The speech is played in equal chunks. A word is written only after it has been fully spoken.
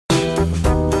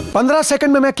15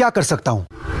 second में मैं क्या कर सकता हूँ?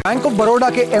 बैंक ऑफ बड़ौदा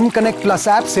के M Connect Plus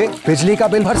ऐप से बिजली का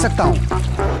बिल भर सकता हूँ।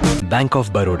 बैंक ऑफ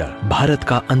बड़ौदा, भारत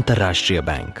का अंतर्राष्ट्रीय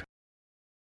bank.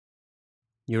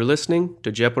 You're listening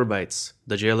to Jaipur Bites,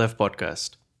 the JLF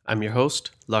podcast. I'm your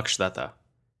host, Laksh Datta.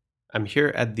 I'm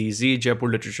here at the Z Jaipur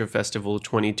Literature Festival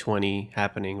 2020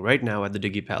 happening right now at the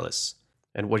Diggy Palace.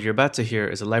 And what you're about to hear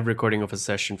is a live recording of a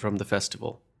session from the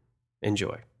festival.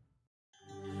 Enjoy.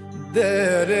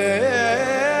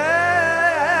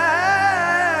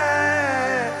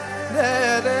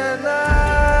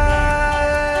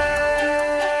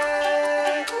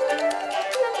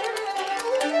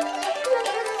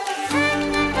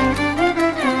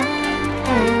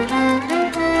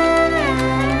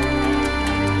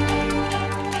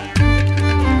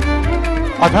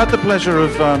 I've had the pleasure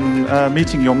of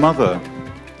meeting your mother,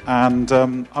 and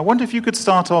I wonder if you could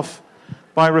start off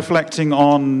by reflecting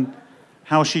on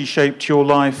how she shaped your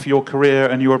life, your career,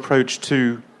 and your approach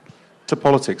to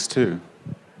politics too.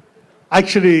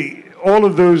 Actually, all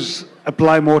of those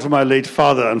apply more to my late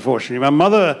father, unfortunately. My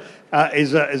mother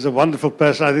is a wonderful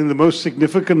person. I think the most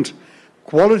significant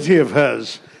quality of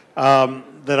hers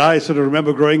that I sort of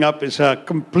remember growing up is her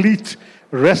complete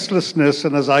restlessness,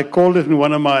 and as I called it in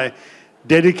one of my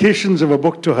dedications of a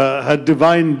book to her, her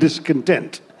divine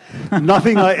discontent.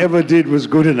 Nothing I ever did was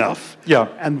good enough. Yeah.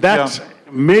 And that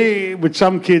may, with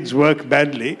some kids, work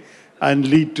badly and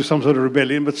lead to some sort of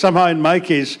rebellion, but somehow in my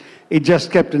case, it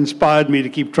just kept inspired me to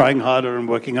keep trying harder and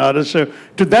working harder. So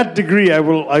to that degree, I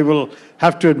will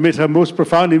have to admit her most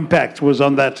profound impact was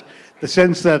on that, the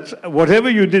sense that whatever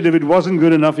you did, if it wasn't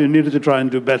good enough, you needed to try and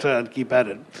do better and keep at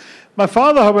it. My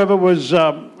father, however, was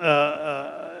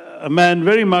a man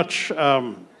very much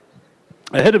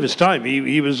ahead of his time.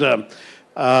 He was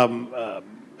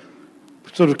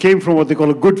sort of came from what they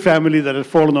call a good family that had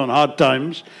fallen on hard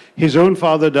times. His own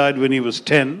father died when he was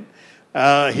 10.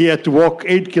 He had to walk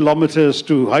 8 kilometers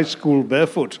to high school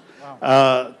barefoot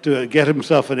to get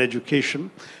himself an education.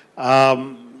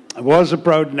 Was a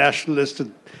proud nationalist. At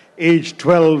age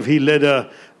 12, he led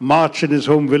a march in his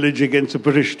home village against the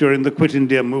British during the Quit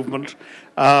India movement.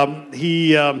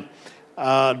 He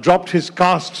dropped his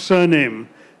caste surname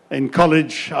in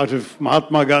college out of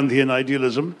Mahatma Gandhi and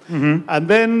idealism, and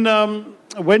then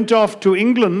went off to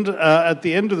England at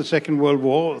the end of the Second World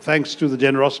War, thanks to the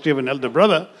generosity of an elder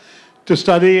brother, to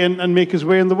study and make his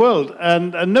way in the world,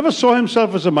 and never saw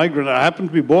himself as a migrant. I happened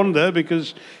to be born there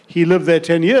because he lived there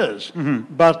 10 years,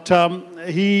 but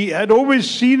he had always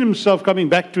seen himself coming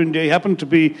back to India. He happened to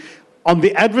be on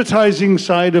the advertising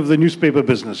side of the newspaper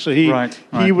business. So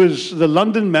he was the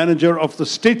London manager of the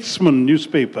Statesman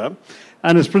newspaper,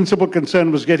 and his principal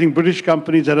concern was getting British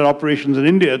companies that had operations in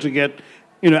India to get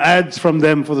ads from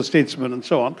them for the Statesman and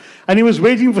so on. And he was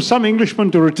waiting for some Englishman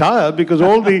to retire because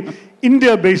all the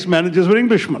India-based managers were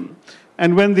Englishmen.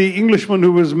 And when the Englishman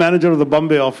who was manager of the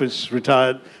Bombay office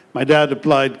retired, my dad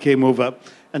applied, came over.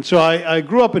 And so I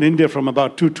grew up in India from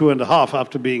about 2.5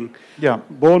 after being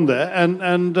born there.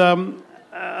 And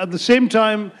at the same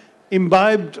time,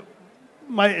 imbibed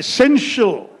my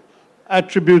essential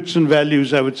attributes and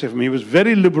values, I would say, from him. He was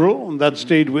very liberal, and that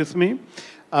stayed with me,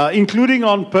 including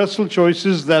on personal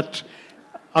choices that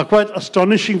are quite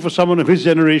astonishing for someone of his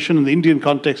generation in the Indian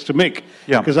context to make.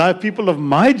 Because I have people of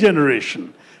my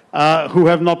generation who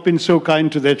have not been so kind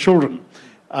to their children.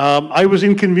 I was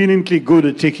inconveniently good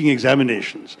at taking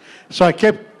examinations. So I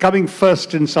kept coming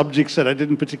first in subjects that I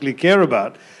didn't particularly care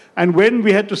about. And when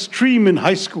we had to stream in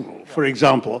high school, for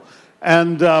example,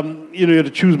 and you had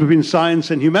to choose between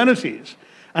science and humanities,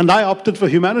 and I opted for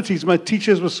humanities, my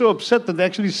teachers were so upset that they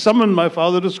actually summoned my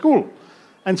father to school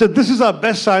and said, "This is our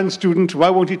best science student, why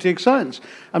won't he take science?"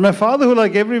 And my father, who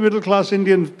like every middle-class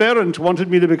Indian parent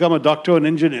wanted me to become a doctor or an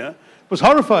engineer, was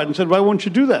horrified and said, "Why won't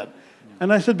you do that?"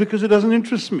 And I said, "Because it doesn't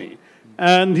interest me."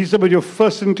 And he said, "But you're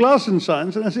first in class in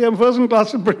science." And I said, "I'm first in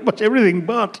class in pretty much everything.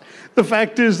 But the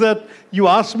fact is that you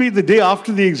asked me the day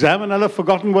after the exam and I'll have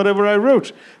forgotten whatever I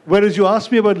wrote. Whereas you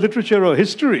ask me about literature or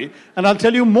history and I'll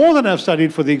tell you more than I've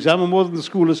studied for the exam and more than the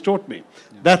school has taught me."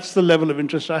 That's the level of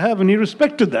interest I have. And he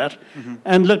respected that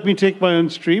and let me take my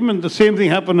own stream. And the same thing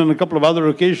happened on a couple of other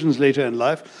occasions later in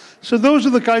life. So those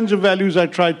are the kinds of values I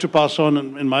tried to pass on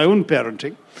in my own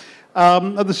parenting.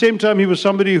 At the same time, he was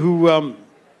somebody who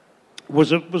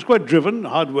was quite driven,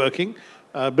 hardworking,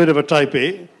 a bit of a type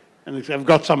A, and I've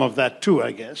got some of that too,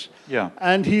 I guess. Yeah.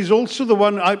 And he's also the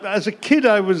one, as a kid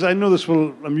I know this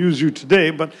will amuse you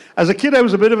today, but as a kid I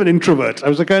was a bit of an introvert. I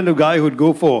was the kind of guy who'd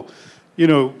go for,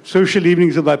 social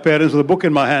evenings with my parents with a book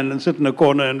in my hand and sit in a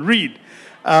corner and read.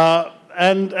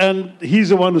 And he's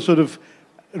the one who sort of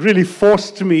really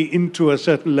forced me into a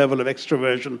certain level of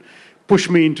extroversion, pushed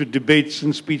me into debates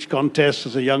and speech contests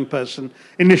as a young person.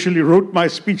 Initially wrote my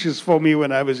speeches for me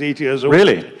when I was 8 years old.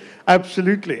 Really?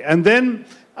 Absolutely. And then,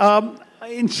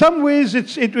 in some ways,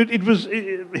 it was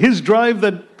his drive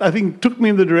that I think took me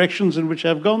in the directions in which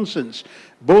I've gone since,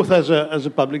 both as a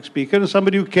public speaker and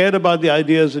somebody who cared about the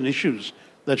ideas and issues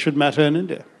that should matter in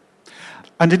India.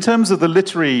 And in terms of the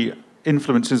literary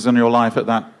influences on your life at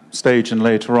that stage and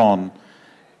later on,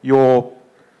 you're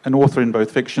an author in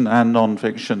both fiction and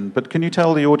non-fiction, but can you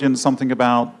tell the audience something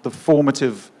about the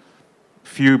formative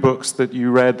few books that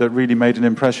you read that really made an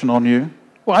impression on you?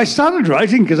 Well, I started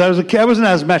writing because I was an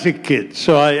asthmatic kid,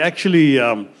 so I actually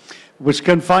was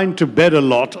confined to bed a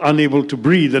lot, unable to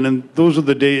breathe, and those are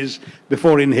the days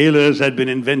before inhalers had been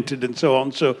invented and so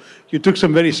on. So you took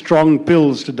some very strong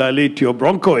pills to dilate your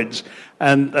bronchoids,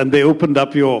 and they opened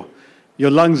up your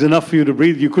lungs enough for you to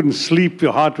breathe. You couldn't sleep,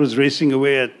 your heart was racing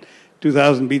away at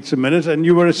 2,000 beats a minute, and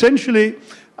you were essentially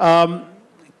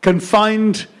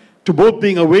confined to both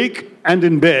being awake and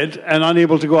in bed and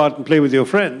unable to go out and play with your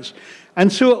friends.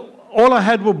 And so all I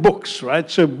had were books, right?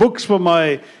 So books for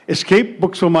my escape,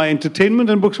 books for my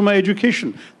entertainment, and books for my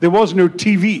education. There was no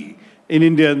TV in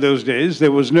India in those days.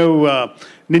 There was no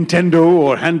Nintendo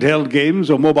or handheld games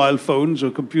or mobile phones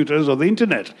or computers or the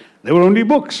internet. There were only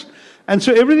books. And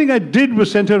so everything I did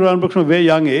was centered around books from a very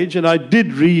young age, and I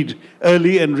did read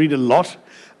early and read a lot.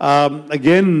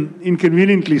 Again,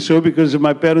 inconveniently so, because if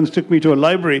my parents took me to a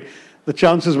library, the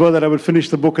chances were that I would finish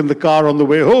the book in the car on the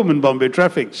way home in Bombay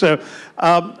traffic. So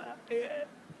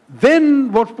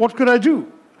then what could I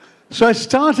do? So I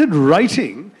started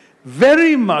writing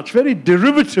very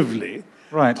derivatively,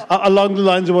 right, along the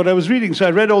lines of what I was reading. So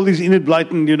I read all these Enid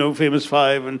Blyton, Famous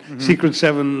Five and Secret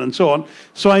Seven and so on.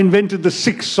 So I invented the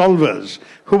Six Solvers,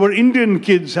 who were Indian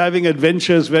kids having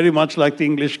adventures very much like the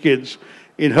English kids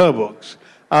in her books.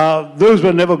 Those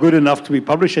were never good enough to be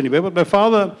published anyway, but my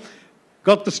father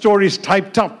got the stories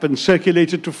typed up and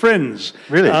circulated to friends,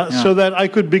 really? So that I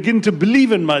could begin to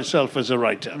believe in myself as a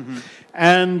writer.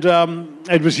 And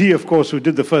it was he, of course, who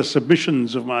did the first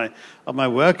submissions of my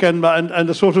work, and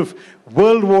a sort of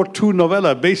World War II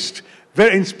novella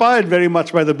inspired very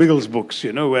much by the Biggles books,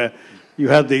 where you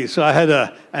had so I had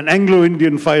an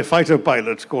Anglo-Indian fighter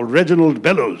pilot called Reginald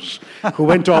Bellows, who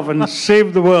went off and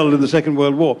saved the world in the Second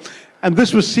World War. And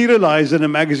this was serialized in a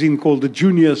magazine called The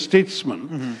Junior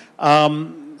Statesman,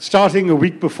 starting a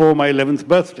week before my 11th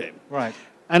birthday. Right.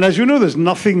 And as you know, there's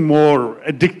nothing more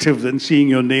addictive than seeing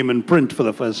your name in print for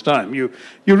the first time. You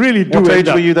really do. What age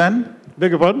were you then?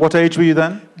 Beg your pardon? What age were you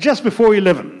then? Just before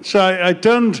 11. So I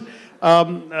turned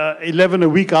 11 a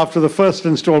week after the first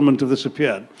installment of this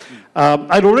appeared.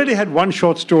 I'd already had one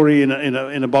short story in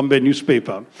a Bombay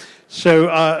newspaper.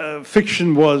 So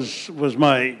fiction was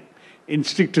my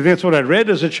instinct. That's what I read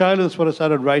as a child, and that's what I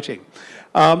started writing.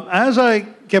 As I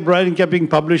kept writing, kept being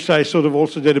published, I sort of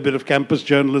also did a bit of campus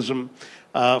journalism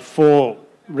for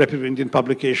reputable Indian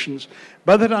publications.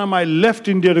 By the time I left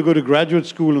India to go to graduate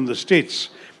school in the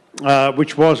States,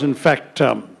 which was in fact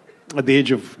at the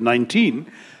age of 19,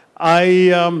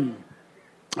 I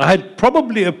had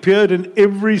probably appeared in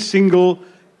every single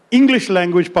English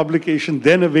language publication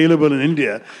then available in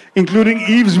India, including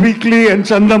Eve's Weekly and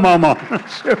Chandamama.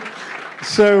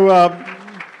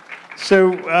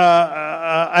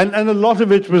 And a lot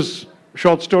of it was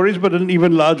short stories, but an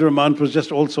even larger amount was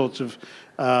just all sorts of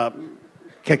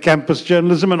campus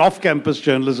journalism and off-campus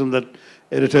journalism that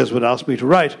editors would ask me to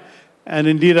write. And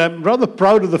indeed, I'm rather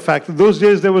proud of the fact that those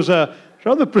days there was a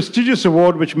rather prestigious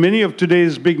award which many of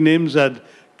today's big names had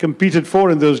competed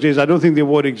for in those days. I don't think the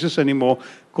award exists anymore,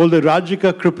 called the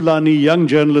Rajika Kripalani Young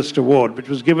Journalist Award, which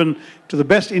was given to the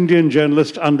best Indian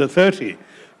journalist under 30.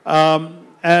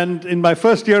 And in my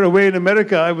first year away in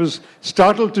America, I was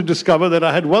startled to discover that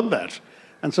I had won that.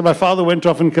 And so my father went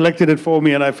off and collected it for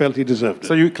me, and I felt he deserved it.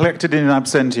 So you collected it in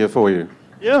absentia for you?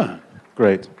 Yeah.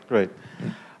 Great.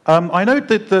 I note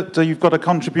that you've got a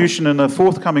contribution in a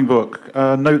forthcoming book,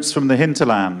 Notes from the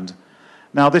Hinterland.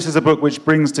 Now, this is a book which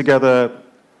brings together,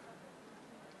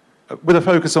 with a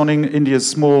focus on India's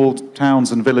small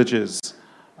towns and villages,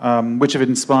 which have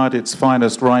inspired its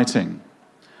finest writing.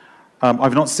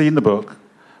 I've not seen the book,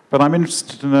 but I'm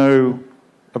interested to know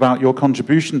about your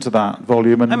contribution to that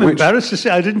volume. And I'm embarrassed to say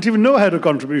I didn't even know I had a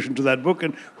contribution to that book,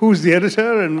 and who's the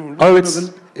editor. And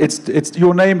it's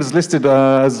your name is listed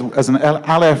as an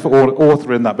Aleph or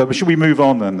author in that. But should we move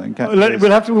on then?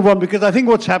 We'll have to move on, because I think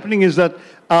what's happening is that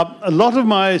a lot of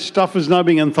my stuff is now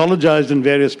being anthologized in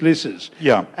various places.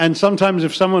 Yeah. And sometimes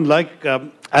if someone like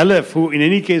Aleph, who in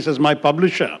any case is my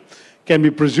publisher, can be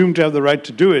presumed to have the right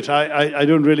to do it. I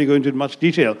don't really go into much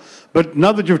detail. But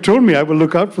now that you've told me, I will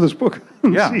look out for this book.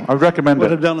 Yeah, I recommend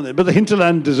what it. I've done on it. But the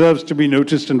hinterland deserves to be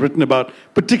noticed and written about,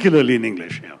 particularly in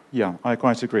English. Yeah, I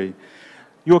quite agree.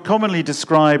 You're commonly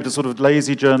described as sort of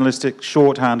lazy journalistic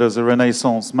shorthand as a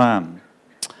Renaissance man.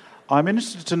 I'm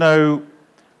interested to know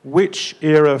which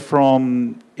era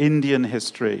from Indian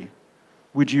history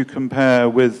would you compare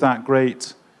with that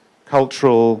great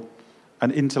cultural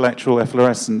and intellectual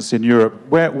efflorescence in Europe?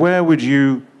 Where would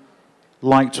you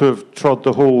like to have trod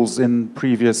the halls in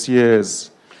previous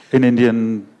years in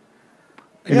Indian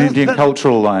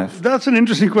cultural life? That's an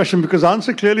interesting question, because the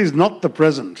answer clearly is not the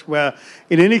present, where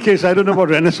in any case I don't know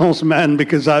about Renaissance man,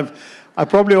 because I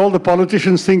probably, all the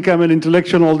politicians think I'm an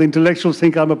intellectual, all the intellectuals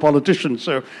think I'm a politician,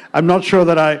 so I'm not sure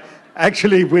that I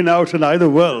actually win out in either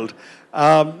world.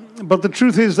 But the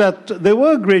truth is that there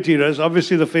were great eras,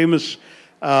 obviously the famous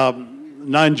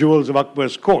 9 jewels of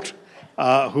Akbar's court,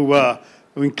 who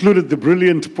included the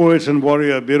brilliant poet and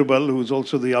warrior Birbal, who was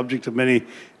also the object of many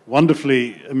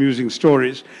wonderfully amusing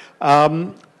stories,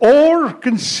 or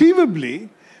conceivably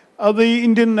the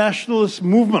Indian nationalist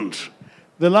movement,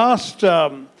 the last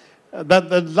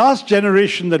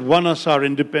generation that won us our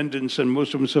independence, and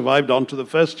most of them survived on to the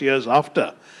first years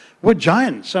after, were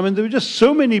giants. I mean, there were just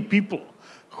so many people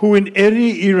who in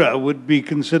any era would be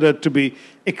considered to be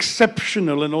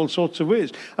exceptional in all sorts of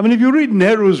ways. I mean, if you read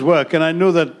Nehru's work, and I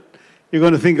know that you're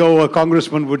going to think, oh, a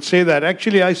congressman would say that.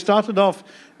 Actually, I started off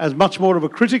as much more of a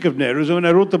critic of Nehru. So when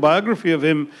I wrote the biography of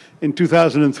him in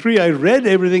 2003, I read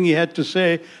everything he had to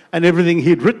say and everything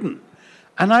he'd written.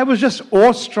 And I was just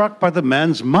awestruck by the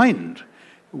man's mind.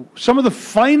 Some of the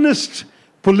finest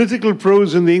political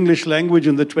prose in the English language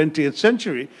in the 20th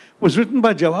century was written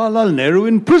by Jawaharlal Nehru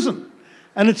in prison.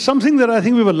 And it's something that I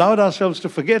think we've allowed ourselves to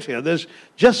forget here. There's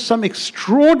just some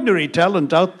extraordinary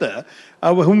talent out there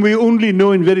whom we only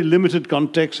know in very limited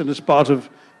context and as part of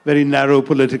very narrow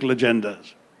political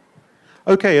agendas.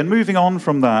 Okay, and moving on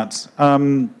from that,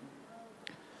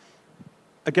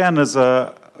 again, as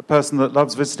a person that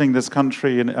loves visiting this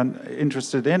country and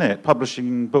interested in it,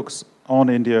 publishing books on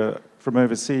India from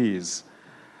overseas,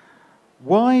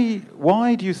 why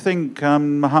do you think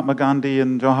Mahatma Gandhi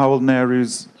and Jawaharlal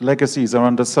Nehru's legacies are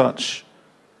under such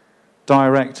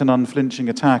direct and unflinching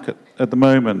attack at the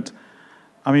moment?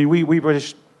 I mean, we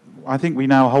British, I think we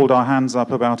now hold our hands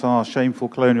up about our shameful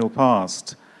colonial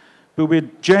past, but we're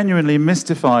genuinely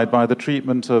mystified by the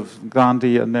treatment of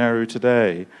Gandhi and Nehru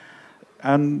today.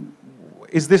 And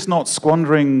is this not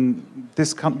squandering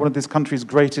one of this country's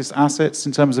greatest assets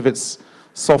in terms of its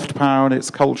soft power and its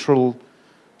cultural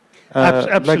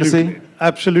legacy?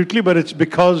 Absolutely, but it's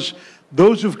because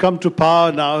those who've come to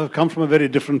power now have come from a very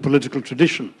different political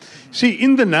tradition. See,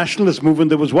 in the nationalist movement,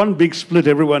 there was one big split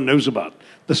everyone knows about,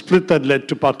 the split that led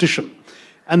to partition.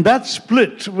 And that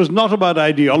split was not about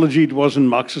ideology, it wasn't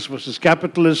Marxist versus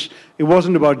capitalists, it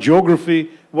wasn't about geography,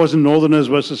 it wasn't northerners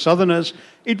versus southerners,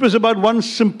 it was about one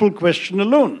simple question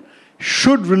alone.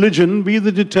 Should religion be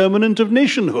the determinant of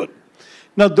nationhood?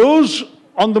 Now, those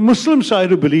on the Muslim side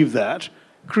who believe that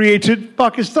created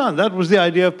Pakistan. That was the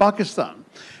idea of Pakistan.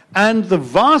 And the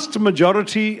vast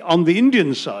majority on the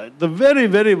Indian side, the very,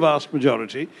 very vast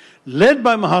majority, led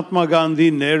by Mahatma Gandhi,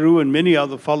 Nehru, and many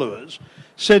other followers,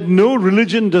 said, no,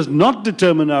 religion does not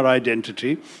determine our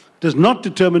identity, does not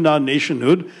determine our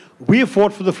nationhood. We have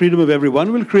fought for the freedom of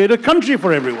everyone. We'll create a country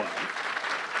for everyone.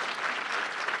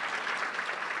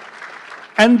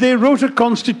 And they wrote a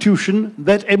constitution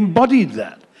that embodied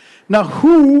that. Now,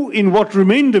 who, in what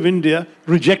remained of India,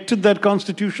 rejected that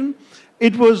constitution?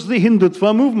 It was the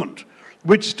Hindutva movement,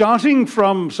 which, starting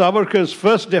from Savarkar's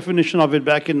first definition of it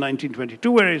back in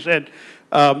 1922, where he said,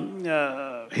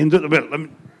 Hindutva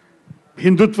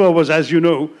was, as you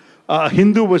know, a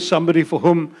Hindu was somebody for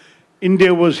whom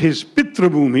India was his Pitra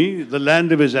Bhumi, the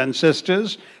land of his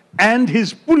ancestors, and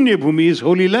his Punya Bhumi, his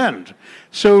holy land.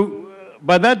 So,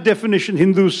 by that definition,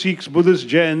 Hindus, Sikhs, Buddhists,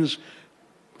 Jains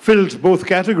filled both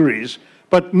categories,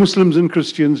 but Muslims and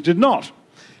Christians did not.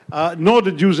 Nor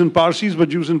did Jews and Parsis, but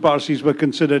Jews and Parsis were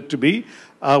considered to be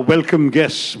welcome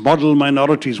guests, model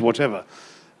minorities, whatever.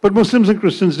 But Muslims and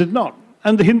Christians did not.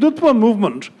 And the Hindutva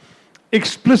movement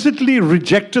explicitly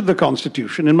rejected the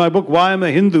constitution. In my book, Why I'm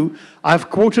a Hindu,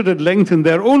 I've quoted at length in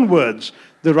their own words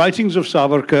the writings of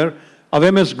Savarkar, of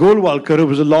M.S. Golwalkar, who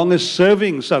was the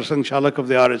longest-serving Sarsang Chalak of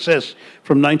the RSS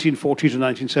from 1940 to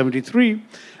 1973,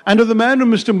 and of the man who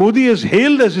Mr. Modi has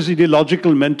hailed as his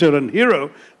ideological mentor and hero,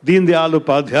 Deen Dayal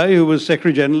Upadhyay, who was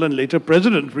Secretary General and later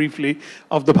President, briefly,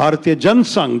 of the Bharatiya Jan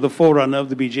Sangh, the forerunner of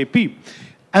the BJP.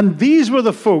 And these were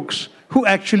the folks who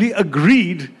actually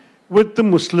agreed with the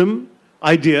Muslim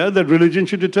idea that religion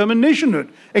should determine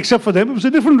nationhood. Except for them, it was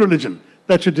a different religion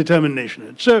that should determine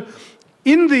nationhood. So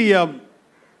in the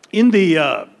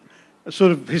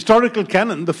sort of historical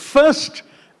canon, the first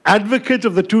advocate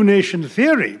of the two-nation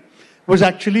theory was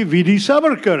actually V.D.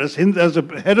 Savarkar as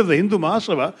the head of the Hindu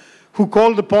Mahasabha, who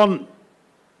called upon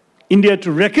India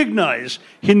to recognize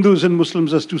Hindus and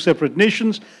Muslims as two separate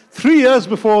nations 3 years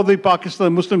before the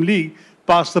Pakistan Muslim League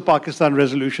passed the Pakistan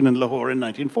Resolution in Lahore in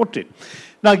 1940.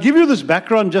 Now, I give you this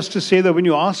background just to say that when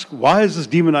you ask why is this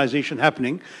demonization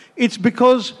happening, it's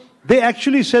because they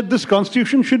actually said this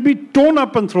constitution should be torn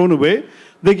up and thrown away.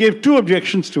 They gave two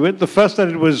objections to it. The first, that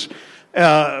it was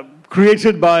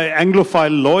created by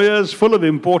Anglophile lawyers, full of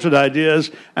imported ideas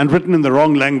and written in the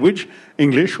wrong language,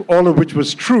 English, all of which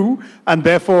was true, and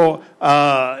therefore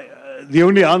the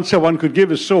only answer one could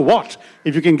give is, so what?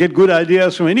 If you can get good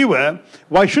ideas from anywhere,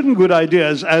 why shouldn't good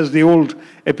ideas, as the old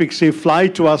epics say, fly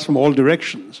to us from all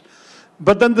directions?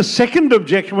 But then the second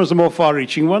objection was a more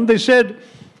far-reaching one. They said,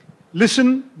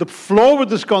 listen, the flaw with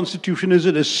this constitution is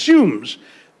it assumes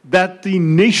that the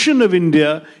nation of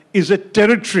India is a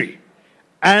territory,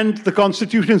 and the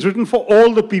constitution is written for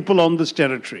all the people on this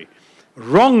territory.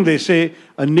 Wrong, they say.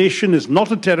 A nation is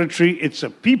not a territory, it's a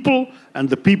people, and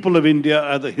the people of India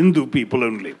are the Hindu people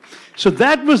only. So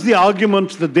that was the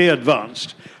argument that they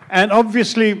advanced. And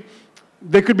obviously,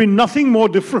 there could be nothing more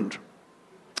different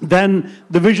than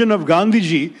the vision of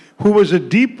Gandhiji, who was a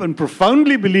deep and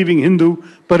profoundly believing Hindu,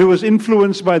 but who was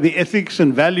influenced by the ethics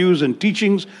and values and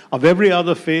teachings of every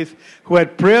other faith, who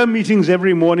had prayer meetings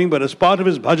every morning, but as part of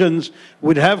his bhajans,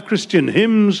 would have Christian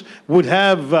hymns, would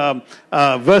have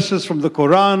verses from the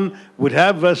Quran, would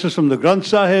have verses from the Granth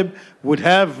Sahib, would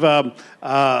have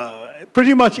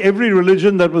pretty much every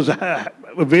religion that was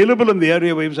available in the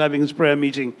area where he was having his prayer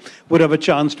meeting would have a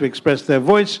chance to express their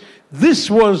voice. This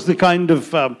was the kind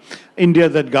of India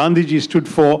that Gandhiji stood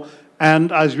for,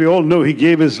 and as we all know, he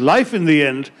gave his life in the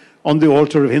end on the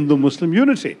altar of Hindu-Muslim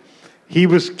unity. He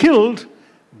was killed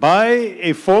by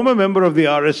a former member of the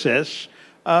RSS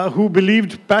who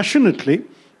believed passionately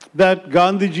that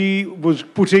Gandhiji was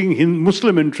putting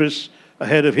Muslim interests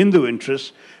ahead of Hindu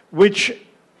interests, which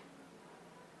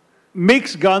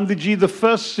makes Gandhiji the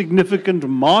first significant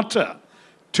martyr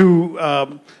to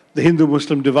the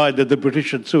Hindu-Muslim divide that the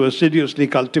British had so assiduously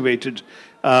cultivated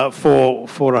for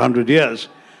 100 years.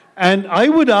 And I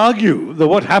would argue that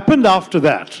what happened after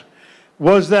that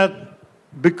was that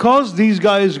because these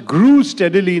guys grew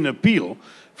steadily in appeal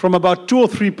from about 2 or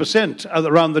 3%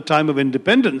 around the time of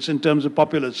independence in terms of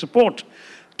popular support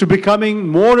to becoming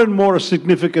more and more a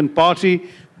significant party,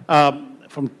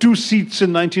 from 2 seats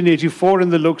in 1984 in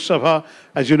the Lok Sabha,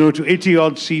 as you know, to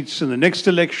 80-odd seats in the next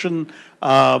election,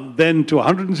 then to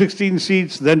 116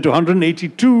 seats, then to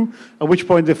 182, at which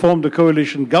point they formed a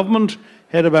coalition government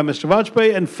headed by Mr.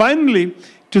 Vajpayee, and finally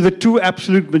to the 2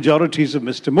 absolute majorities of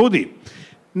Mr. Modi.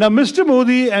 Now, Mr.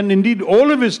 Modi, and indeed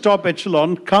all of his top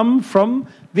echelon, come from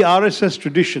the RSS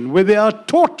tradition, where they are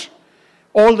taught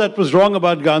all that was wrong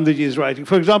about Gandhiji's writing.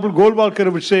 For example, Golwalkar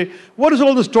would say, what is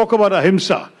all this talk about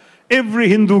ahimsa? Every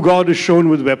Hindu god is shown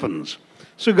with weapons.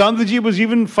 So Gandhiji was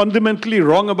even fundamentally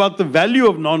wrong about the value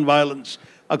of non-violence,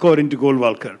 according to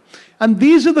Golwalkar. And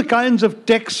these are the kinds of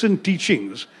texts and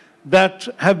teachings that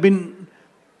have been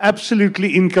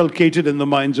absolutely inculcated in the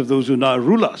minds of those who now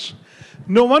rule us.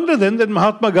 No wonder then that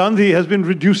Mahatma Gandhi has been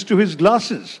reduced to his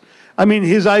glasses. I mean,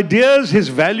 his ideas, his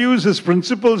values, his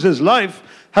principles, his life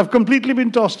have completely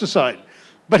been tossed aside.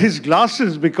 But his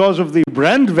glasses, because of the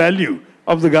brand value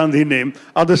of the Gandhi name,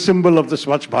 are the symbol of the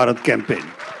Swachh Bharat campaign.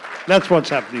 That's what's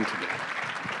happening today.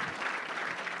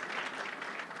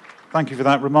 Thank you for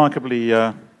that remarkably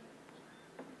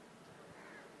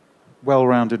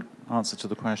well-rounded answer to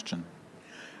the question.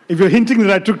 If you're hinting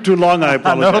that I took too long, I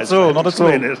apologize. Not at all.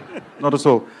 Not at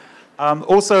all.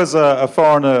 Also, as a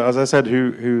foreigner, as I said,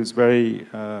 who's very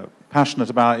passionate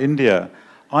about India,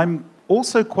 I'm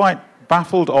also quite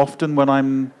baffled often when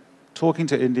I'm talking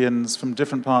to Indians from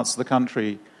different parts of the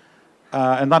country,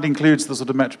 and that includes the sort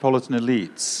of metropolitan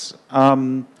elites,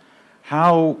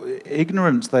 how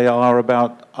ignorant they are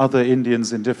about other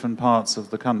Indians in different parts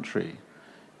of the country,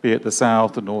 be it the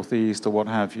south, the northeast, or what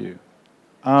have you.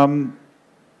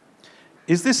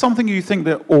 Is this something you think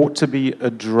that ought to be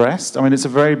addressed? I mean, it's a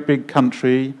very big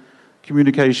country,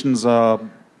 communications are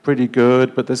pretty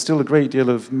good, but there's still a great deal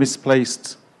of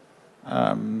misplaced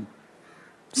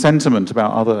sentiment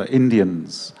about other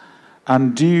Indians.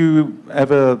 And do you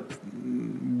ever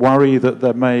worry that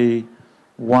there may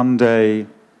one day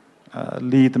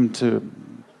lead them to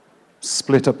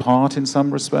split apart in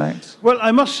some respect? Well,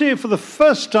 I must say, for the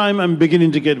first time, I'm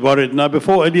beginning to get worried. Now,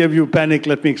 before any of you panic,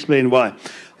 let me explain why.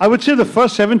 I would say the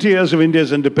first 70 years of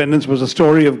India's independence was a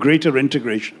story of greater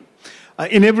integration.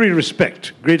 In every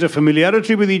respect, greater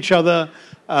familiarity with each other's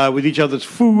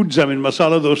foods. I mean,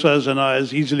 masala dosas are now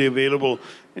as easily available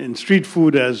in street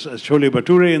food as chole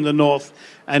bhature in the north,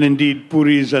 and indeed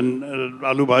puris and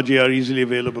aloo bhaji are easily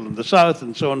available in the south,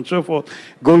 and so on and so forth.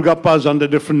 Golgappas under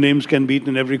different names can be eaten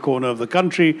in every corner of the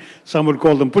country. Some would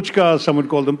call them puchkas, some would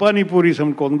call them pani puri, some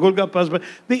would call them golgappas. But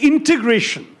the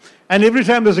integration, and every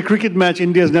time there's a cricket match,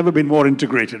 India's never been more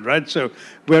integrated, right? So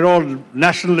we're all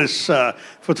nationalists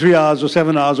for 3 hours or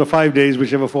 7 hours or 5 days,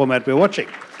 whichever format we're watching.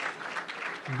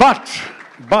 But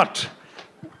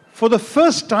for the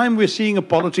first time, we're seeing a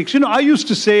politics. You know, I used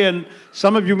to say, and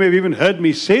some of you may have even heard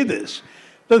me say this,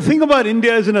 the thing about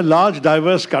India is in a large,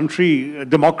 diverse country, a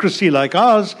democracy like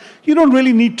ours, you don't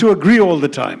really need to agree all the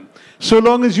time, so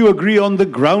long as you agree on the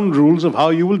ground rules of how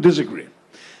you will disagree.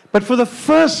 But for the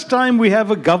first time, we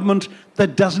have a government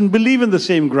that doesn't believe in the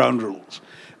same ground rules.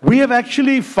 We have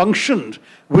actually functioned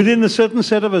within a certain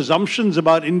set of assumptions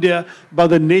about India, about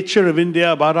the nature of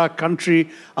India, about our country,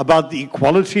 about the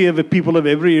equality of the people of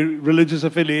every religious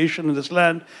affiliation in this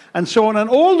land, and so on. And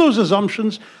all those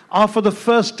assumptions are for the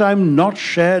first time not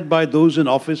shared by those in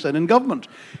office and in government.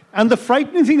 And the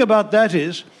frightening thing about that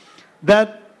is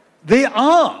that they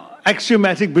are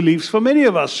axiomatic beliefs for many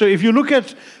of us. So if you look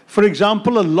at, for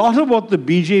example, a lot of what the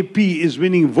BJP is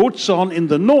winning votes on in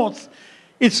the north,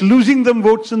 it's losing them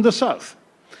votes in the south.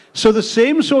 So the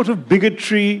same sort of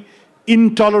bigotry,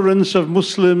 intolerance of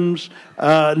Muslims,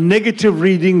 negative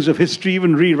readings of history,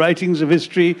 even rewritings of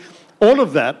history, all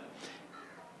of that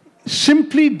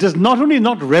simply does not only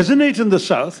not resonate in the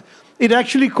south, it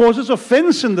actually causes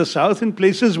offense in the south in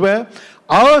places where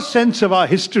our sense of our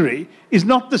history is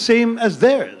not the same as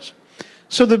theirs.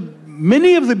 So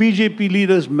many of the BJP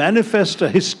leaders manifest a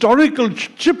historical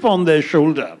chip on their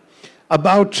shoulder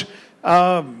about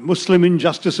Muslim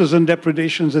injustices and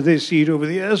depredations as they see it over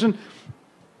the years. And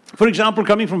for example,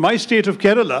 coming from my state of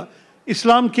Kerala,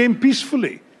 Islam came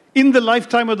peacefully in the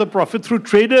lifetime of the Prophet through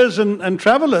traders and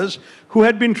travelers who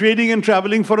had been trading and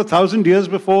traveling for 1,000 years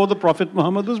before the Prophet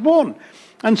Muhammad was born.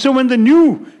 And so when the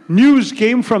new news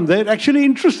came from there, it actually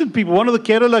interested people. One of the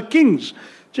Kerala kings,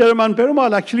 Cheraman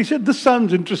Perumal, actually said, "This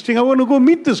sounds interesting, I want to go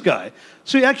meet this guy."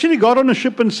 So he actually got on a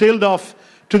ship and sailed off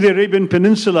to the Arabian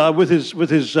Peninsula with his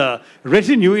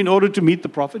retinue in order to meet the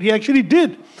Prophet. He actually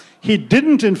did. He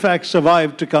didn't, in fact,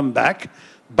 survive to come back,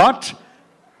 but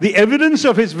the evidence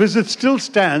of his visit still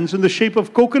stands in the shape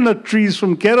of coconut trees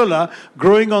from Kerala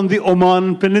growing on the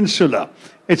Oman Peninsula.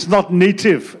 It's not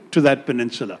native to that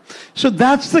peninsula. So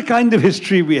that's the kind of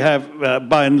history we have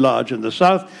by and large in the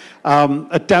south.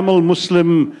 A Tamil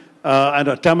Muslim and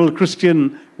a Tamil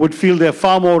Christian would feel they're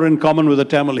far more in common with a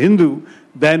Tamil Hindu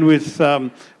than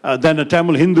a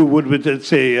Tamil Hindu would with, let's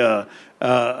say,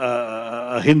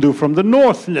 a Hindu from the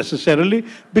north necessarily,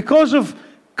 because of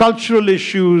cultural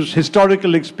issues,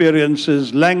 historical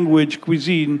experiences, language,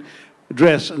 cuisine,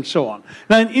 dress, and so on.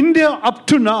 Now, in India, up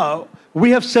to now,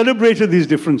 we have celebrated these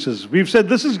differences. We've said,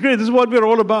 this is great, this is what we're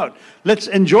all about. Let's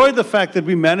enjoy the fact that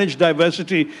we manage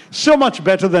diversity so much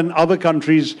better than other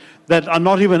countries that are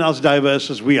not even as diverse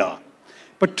as we are.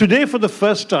 But today, for the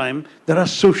first time, there are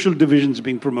social divisions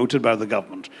being promoted by the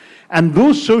government. And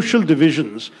those social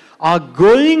divisions are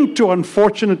going to,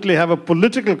 unfortunately, have a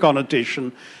political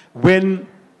connotation when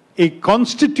a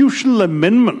constitutional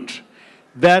amendment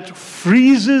that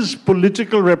freezes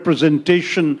political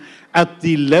representation at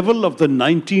the level of the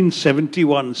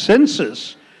 1971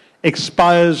 census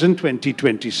expires in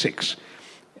 2026.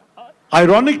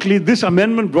 Ironically, this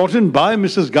amendment brought in by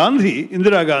Mrs. Gandhi,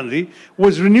 Indira Gandhi,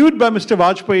 was renewed by Mr.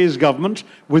 Vajpayee's government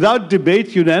without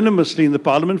debate unanimously in the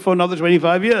parliament for another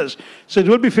 25 years. So it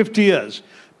will be 50 years.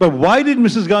 But why did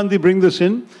Mrs. Gandhi bring this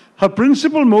in? Her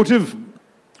principal motive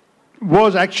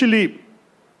was actually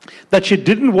that she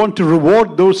didn't want to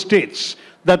reward those states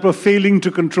that were failing to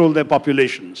control their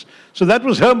populations. So that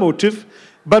was her motive.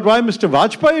 But why Mr.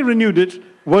 Vajpayee renewed it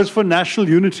was for national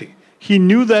unity. He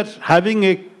knew that having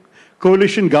a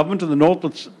coalition government in the north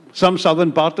with some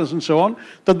southern partners and so on,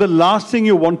 that the last thing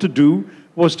you want to do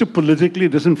was to politically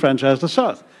disenfranchise the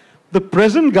south. The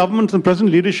present government and present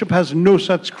leadership has no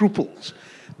such scruples.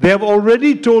 They have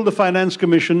already told the Finance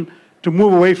Commission to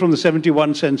move away from the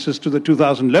 71 census to the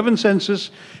 2011 census,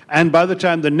 and by the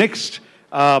time the next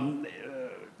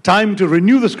time to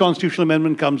renew this constitutional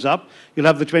amendment comes up, you'll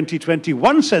have the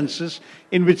 2021 census,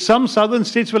 in which some southern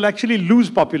states will actually lose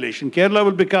population. Kerala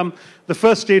will become the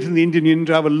first state in the Indian Union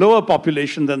to have a lower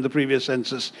population than the previous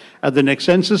census at the next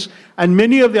census. And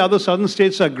many of the other southern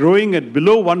states are growing at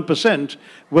below 1%,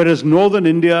 whereas northern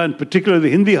India, and particularly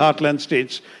the Hindi heartland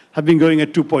states, have been going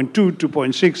at 2.2,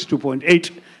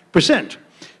 2.6, 2.8%.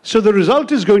 So the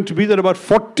result is going to be that about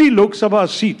 40 Lok Sabha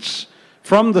seats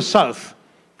from the south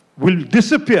will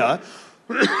disappear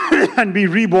and be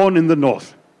reborn in the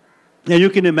north. Now you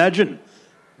can imagine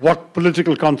what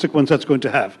political consequence that's going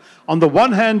to have. On the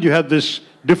one hand, you have this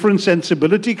different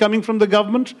sensibility coming from the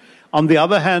government. On the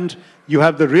other hand, you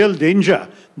have the real danger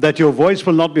that your voice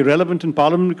will not be relevant in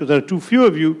parliament because there are too few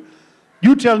of you.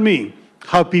 You tell me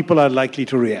how people are likely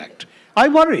to react. I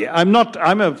worry. I'm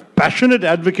a passionate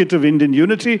advocate of Indian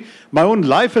unity. My own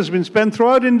life has been spent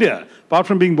throughout India. Apart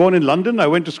from being born in London, I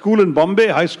went to school in Bombay,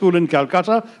 high school in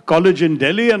Calcutta, college in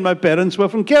Delhi, and my parents were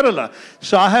from Kerala.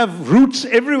 So I have roots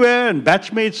everywhere and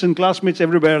batchmates and classmates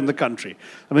everywhere in the country.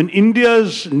 I mean,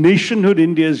 India's nationhood,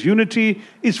 India's unity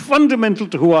is fundamental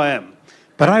to who I am.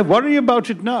 But I worry about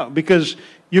it now because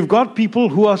you've got people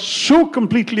who are so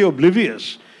completely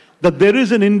oblivious that there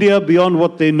is an India beyond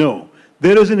what they know.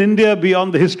 There is an India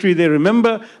beyond the history they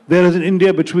remember. There is an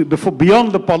India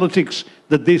beyond the politics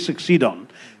that they succeed on.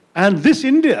 And this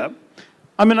India,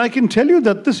 I mean, I can tell you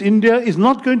that this India is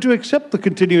not going to accept the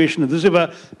continuation of this.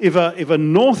 If a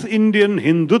North Indian,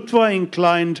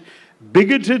 Hindutva-inclined,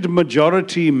 bigoted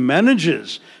majority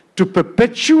manages to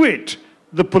perpetuate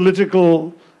the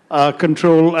political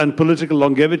control and political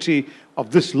longevity of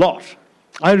this lot,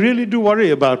 I really do worry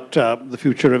about the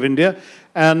future of India.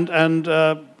 And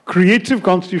creative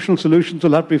constitutional solutions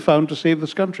will have to be found to save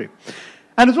this country.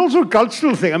 And it's also a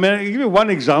cultural thing. I mean, I'll give you one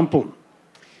example.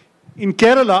 In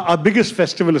Kerala, our biggest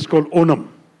festival is called Onam.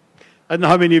 I don't know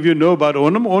how many of you know about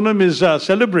Onam. Onam is a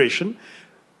celebration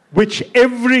which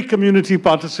every community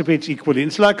participates equally.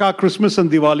 It's like our Christmas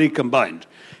and Diwali combined.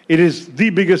 It is the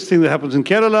biggest thing that happens in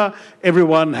Kerala.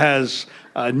 Everyone wears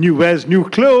new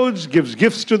clothes, gives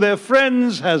gifts to their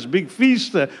friends, has big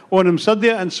feasts, the Onam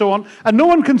Sadhya, and so on. And no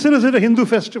one considers it a Hindu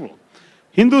festival.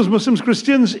 Hindus, Muslims,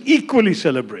 Christians equally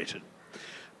celebrate it.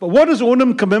 But what does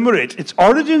Onam commemorate? Its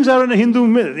origins are in a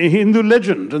Hindu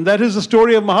legend, and that is the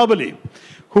story of Mahabali,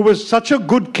 who was such a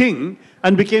good king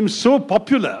and became so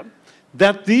popular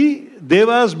that the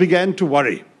Devas began to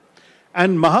worry.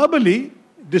 And Mahabali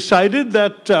decided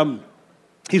that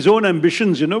his own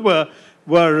ambitions, were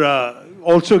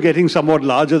also getting somewhat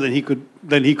larger than he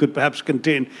could perhaps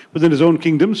contain within his own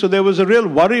kingdom. So there was a real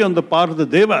worry on the part of the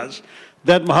Devas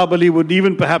that Mahabali would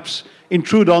even perhaps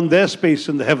intrude on their space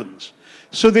in the heavens.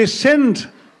 So they send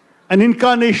an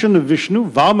incarnation of Vishnu,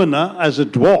 Vamana, as a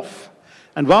dwarf.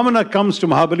 And Vamana comes to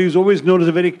Mahabali, who's always known as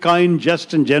a very kind,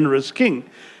 just, and generous king,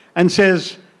 and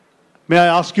says, "May I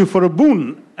ask you for a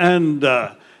boon?" And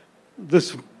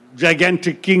this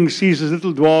gigantic king sees his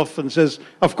little dwarf and says,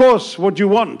 "Of course, what do you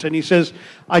want?" And he says,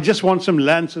 "I just want some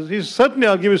land." He says, "Certainly,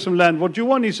 I'll give you some land. What do you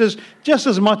want?" He says, "Just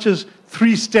as much as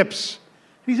 3 steps.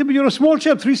 He said, "But you're a small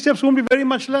chap. 3 steps won't be very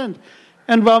much land."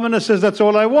 And Vamana says, "That's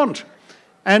all I want."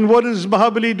 And what does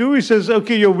Mahabali do? He says,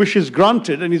 "Okay, your wish is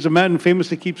granted." And he's a man who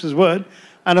famously keeps his word.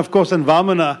 And of course, then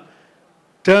Vamana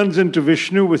turns into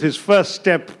Vishnu. With his first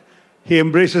step, he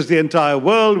embraces the entire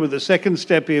world. With the second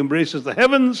step, he embraces the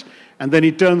heavens. And then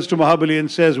he turns to Mahabali and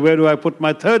says, "Where do I put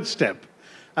my third step?"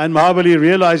 And Mahabali,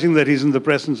 realizing that he's in the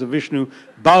presence of Vishnu,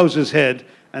 bows his head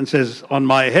and says, "On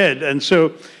my head." And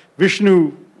so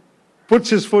Vishnu puts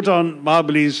his foot on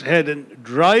Mahabali's head and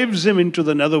drives him into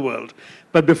the netherworld.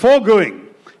 But before going,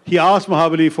 he asks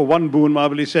Mahabali for one boon.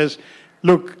 Mahabali says,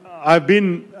 "Look, I've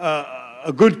been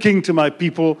a good king to my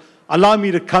people. Allow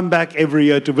me to come back every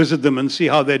year to visit them and see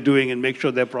how they're doing and make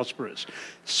sure they're prosperous."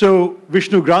 So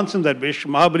Vishnu grants him that wish.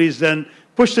 Mahabali is then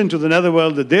pushed into the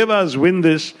netherworld. The Devas win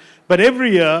this. But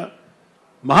every year,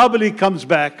 Mahabali comes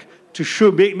back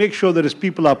to make sure that his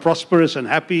people are prosperous and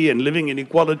happy and living in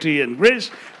equality and grace.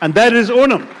 And that is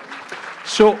Onam.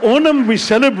 So Onam we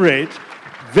celebrate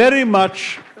very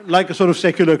much like a sort of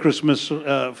secular Christmas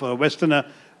for a Westerner,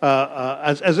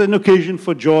 as an occasion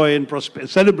for joy and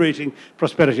celebrating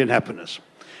prosperity and happiness.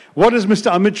 What does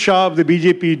Mr. Amit Shah of the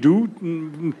BJP do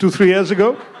 2-3 years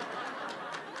ago?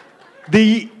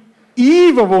 The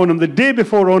eve of Onam, the day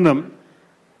before Onam,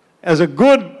 as a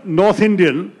good North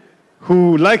Indian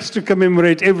who likes to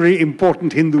commemorate every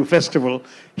important Hindu festival,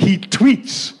 he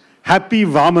tweets, "Happy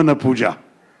Vamana Puja."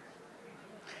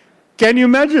 Can you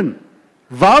imagine?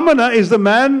 Vamana is the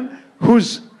man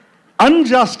whose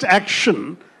unjust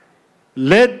action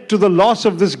led to the loss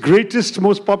of this greatest,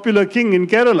 most popular king in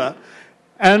Kerala.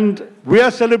 And we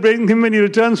are celebrating him when he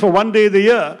returns for one day of the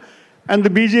year. And the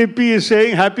BJP is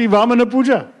saying, Happy Vamana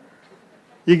Puja.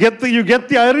 You get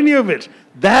the irony of it.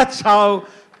 That's how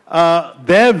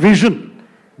their vision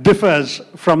differs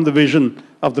from the vision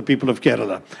of the people of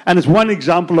Kerala. And it's one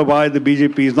example of why the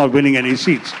BJP is not winning any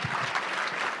seats.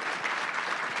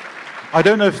 I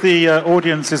don't know if the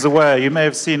audience is aware, you may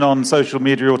have seen on social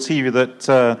media or TV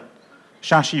that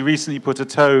Shashi recently put a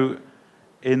toe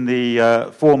in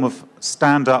the form of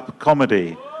stand-up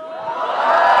comedy.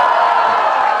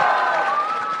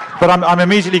 But I'm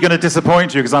immediately going to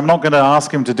disappoint you because I'm not going to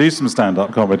ask him to do some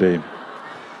stand-up comedy.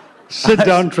 Sit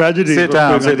down, tragedy. Sit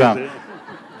down.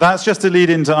 That's just a lead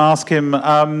in to ask him,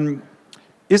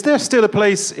 is there still a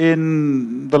place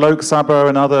in the Lok Sabha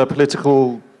and other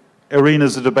political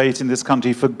arenas of debate in this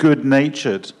country for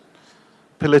good-natured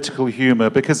political humour?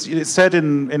 Because it's said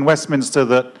in Westminster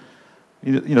that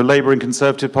Labour and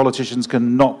Conservative politicians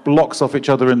can knock blocks off each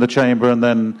other in the chamber and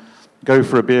then go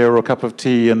for a beer or a cup of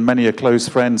tea, and many are close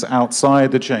friends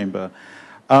outside the chamber.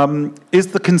 Is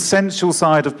the consensual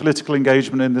side of political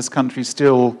engagement in this country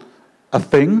still a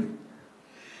thing?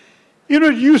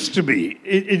 It used to be.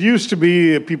 It used to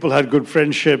be people had good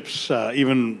friendships,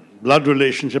 even blood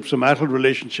relationships or marital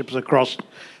relationships across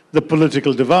the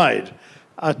political divide.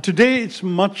 Today, it's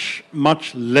much,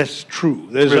 much less true.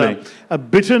 There's Really? a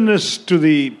bitterness to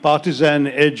the partisan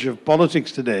edge of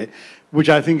politics today, which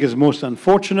I think is most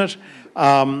unfortunate,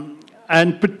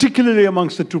 and particularly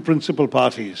amongst the two principal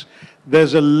parties.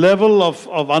 There's a level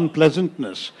of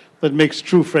unpleasantness that makes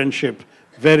true friendship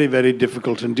very, very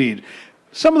difficult indeed.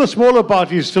 Some of the smaller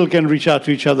parties still can reach out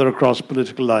to each other across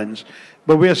political lines,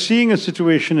 but we are seeing a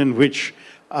situation in which,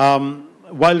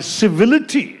 while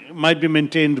civility might be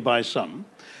maintained by some,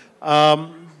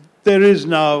 there is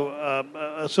now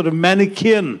a sort of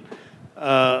Manichaean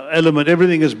element.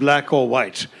 Everything is black or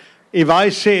white. If I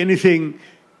say anything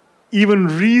even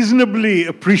reasonably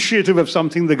appreciative of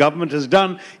something the government has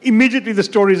done, immediately the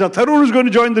stories are, Tharoor is going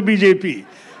to join the BJP.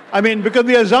 I mean, because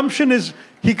the assumption is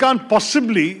he can't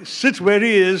possibly sit where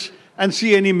he is and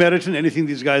see any merit in anything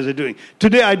these guys are doing.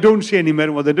 Today, I don't see any merit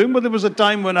in what they're doing, but there was a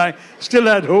time when I still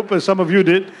had hope, as some of you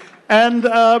did, and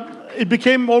it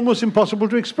became almost impossible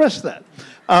to express that.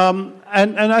 And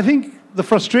I think the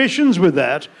frustrations with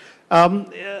that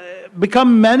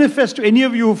become manifest to any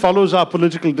of you who follows our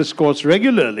political discourse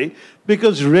regularly,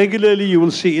 because regularly you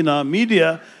will see in our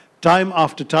media, time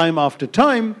after time after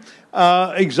time,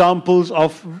 examples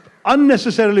of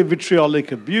unnecessarily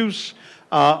vitriolic abuse,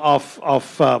 of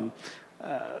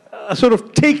a sort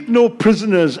of take no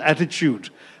prisoners attitude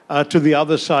to the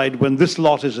other side when this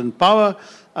lot is in power.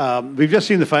 We've just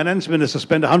seen the finance minister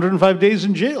spend 105 days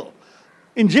in jail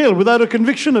without a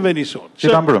conviction of any sort.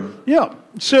 Chidambaram. Yeah.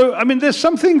 So, I mean, there's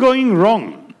something going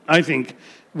wrong, I think,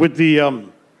 with the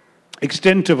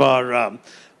extent of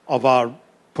our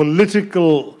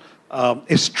political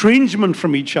estrangement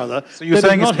from each other. So you're that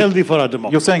saying is not healthy for our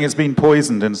democracy. You're saying it's been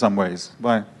poisoned in some ways.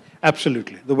 Why?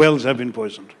 Absolutely. The wells have been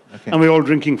poisoned. Okay. And we're all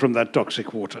drinking from that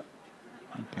toxic water.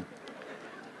 Okay.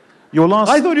 Your last...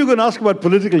 I thought you were going to ask about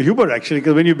political humor, actually,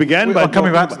 because when you began by...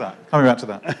 Coming back to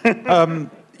that.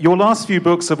 Your last few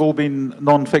books have all been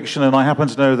non-fiction, and I happen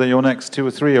to know that your next two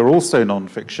or three are also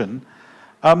non-fiction.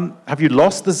 Have you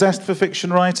lost the zest for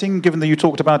fiction writing, given that you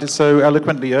talked about it so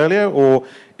eloquently earlier, or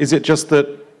is it just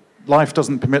that life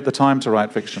doesn't permit the time to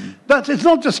write fiction? It's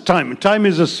not just time. Time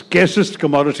is the scarcest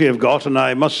commodity I've got, and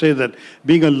I must say that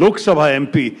being a Lok Sabha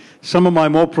MP, some of my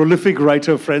more prolific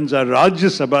writer friends are Rajya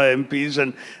Sabha MPs,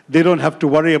 and they don't have to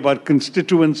worry about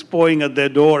constituents pouring at their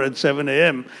door at 7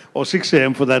 a.m. or 6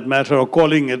 a.m. for that matter, or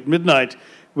calling at midnight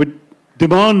with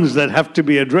demands that have to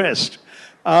be addressed.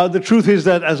 The truth is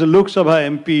that as a Lok Sabha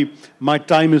MP, my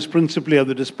time is principally at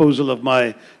the disposal of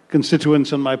my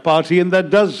constituents and my party, and that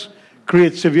does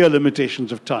create severe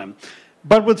limitations of time.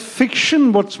 But with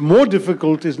fiction, what's more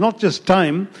difficult is not just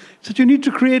time, it's that you need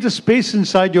to create a space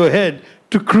inside your head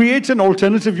to create an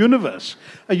alternative universe.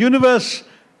 A universe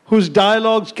whose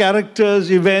dialogues,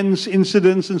 characters, events,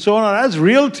 incidents, and so on are as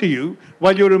real to you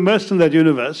while you're immersed in that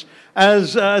universe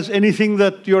as anything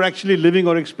that you're actually living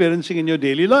or experiencing in your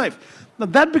daily life. Now,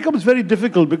 that becomes very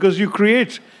difficult because you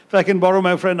create, if I can borrow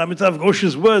my friend Amitav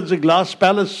Ghosh's words, a glass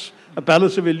palace, a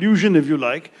palace of illusion, if you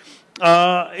like,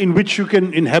 in which you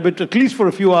can inhabit at least for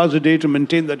a few hours a day to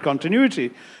maintain that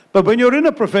continuity. But when you're in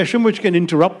a profession which can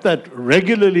interrupt that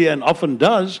regularly and often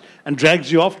does, and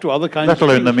drags you off to other kinds of things...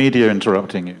 Let alone the media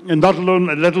interrupting you. And let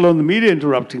alone the media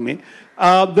interrupting me.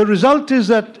 The result is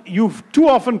that you too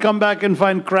often come back and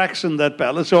find cracks in that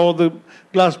palace, or the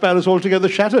glass palace altogether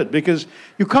shattered, because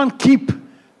you can't keep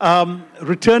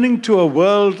returning to a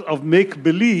world of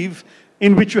make-believe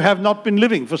in which you have not been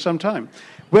living for some time.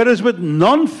 Whereas with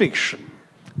non-fiction,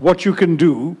 what you can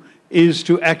do is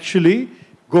to actually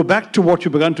go back to what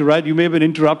you began to write. You may have been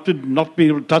interrupted, not being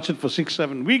able to touch it for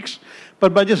 6-7 weeks,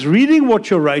 but by just reading what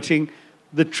you're writing,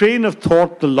 the train of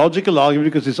thought, the logical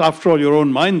argument, because it's after all your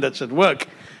own mind that's at work,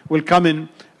 will come in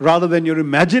rather than your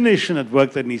imagination at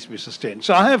work that needs to be sustained.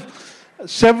 So I have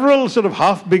several sort of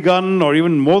half-begun or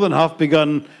even more than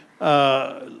half-begun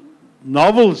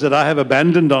novels that I have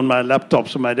abandoned on my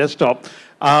laptops or my desktop,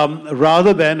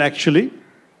 rather than actually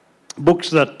books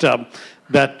that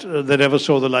ever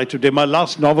saw the light of day. My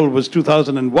last novel was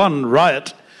 2001,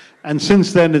 Riot, and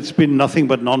since then it's been nothing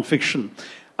but non-fiction.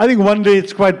 I think one day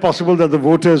it's quite possible that the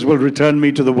voters will return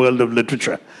me to the world of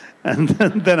literature, and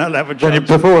then I'll have a chance.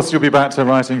 Perforce, you'll be back to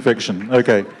writing fiction.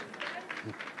 Okay.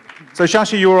 So,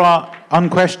 Shashi, you are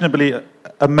unquestionably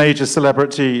a major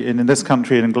celebrity in this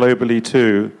country and globally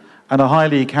too, and a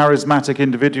highly charismatic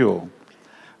individual.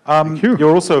 Thank you.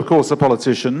 You're also, of course, a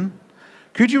politician.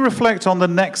 Could you reflect on the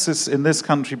nexus in this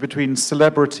country between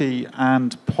celebrity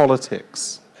and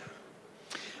politics?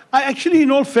 Actually,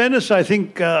 in all fairness, I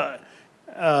think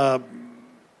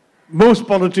most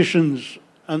politicians,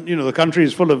 and the country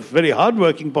is full of very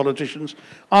hard-working politicians,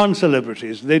 aren't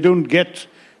celebrities. They don't get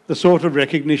the sort of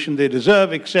recognition they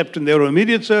deserve, except in their own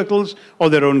immediate circles, or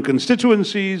their own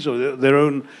constituencies, or their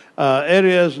own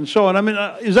areas, and so on. I mean,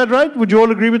 is that right? Would you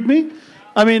all agree with me?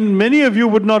 I mean, many of you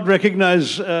would not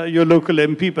recognize your local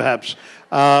MP, perhaps.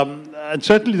 And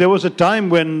certainly there was a time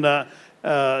when,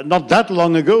 not that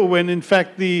long ago, when in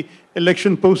fact the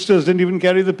election posters didn't even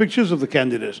carry the pictures of the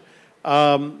candidate.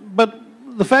 But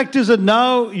the fact is that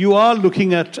now you are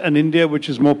looking at an India which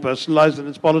is more personalized in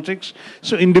its politics,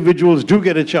 so individuals do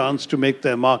get a chance to make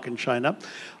their mark and shine up.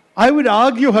 I would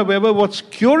argue, however, what's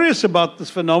curious about this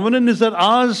phenomenon is that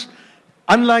ours,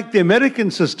 unlike the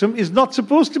American system, is not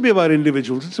supposed to be about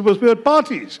individuals. It's supposed to be about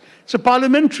parties. It's a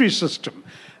parliamentary system.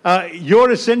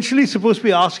 You're essentially supposed to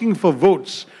be asking for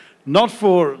votes, not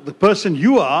for the person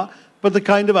you are, but the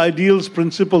kind of ideals,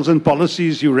 principles, and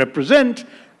policies you represent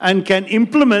and can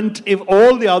implement if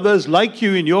all the others like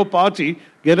you in your party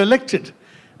get elected.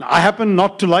 Now, I happen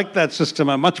not to like that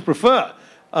system. I much prefer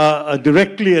a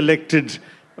directly elected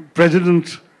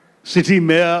president, city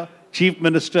mayor, chief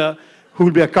minister, who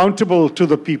will be accountable to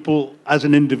the people as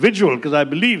an individual, because I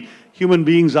believe human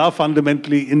beings are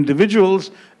fundamentally individuals,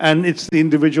 and it's the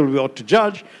individual we ought to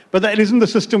judge. But that isn't the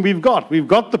system we've got. We've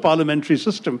got the parliamentary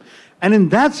system. And in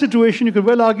that situation, you could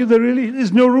well argue there really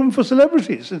is no room for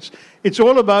celebrities. It's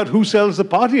all about who sells the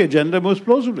party agenda most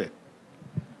plausibly.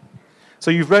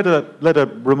 So you've led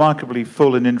a remarkably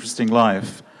full and interesting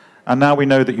life, and now we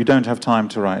know that you don't have time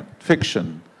to write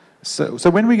fiction. So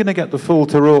when are we going to get the full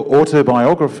Tharoor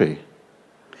autobiography?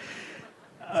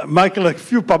 Michael, a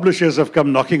few publishers have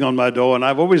come knocking on my door, and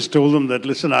I've always told them that,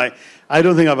 listen, I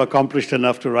don't think I've accomplished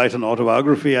enough to write an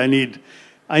autobiography. I need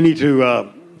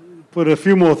to put a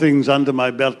few more things under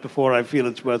my belt before I feel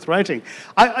it's worth writing.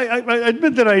 I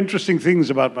admit there are interesting things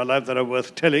about my life that are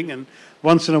worth telling, and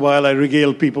once in a while I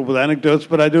regale people with anecdotes,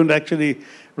 but I don't actually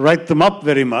write them up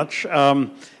very much. And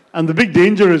the big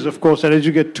danger is, of course, that as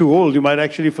you get too old, you might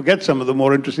actually forget some of the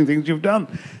more interesting things you've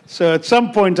done. So at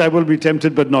some point I will be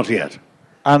tempted, but not yet.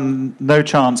 And no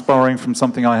chance, borrowing from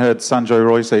something I heard Sanjay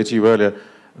Roy say to you earlier,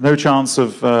 no chance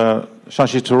of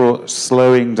Shashi Tharoor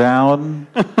slowing down,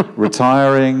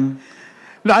 retiring?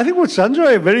 No, I think what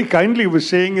Sanjay very kindly was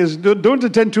saying is don't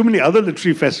attend too many other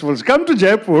literary festivals. Come to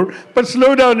Jaipur, but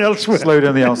slow down elsewhere. Slow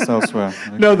down elsewhere.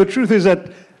 Okay. No, the truth is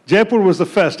that Jaipur was the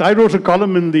first. I wrote a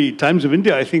column in the Times of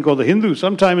India, I think, or the Hindu,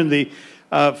 sometime in the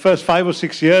first 5 or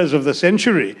 6 years of the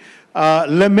century,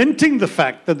 lamenting the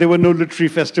fact that there were no literary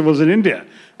festivals in India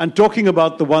and talking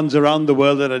about the ones around the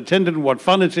world that attended and what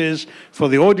fun it is for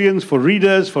the audience, for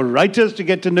readers, for writers to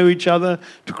get to know each other,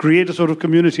 to create a sort of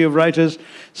community of writers.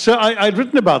 So I'd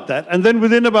written about that. And then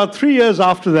within about 3 years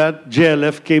after that,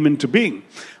 JLF came into being.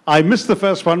 I missed the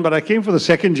first one, but I came for the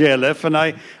second JLF, and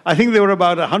I think there were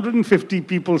about 150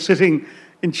 people sitting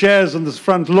in chairs on this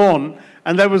front lawn,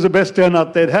 and that was the best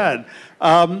turnout they'd had.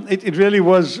 It really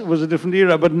was a different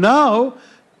era. But now,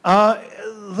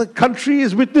 the country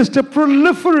has witnessed a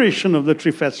proliferation of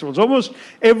literary festivals. Almost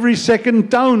every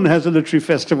second town has a literary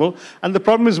festival, and the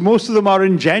problem is most of them are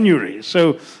in January.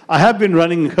 So I have been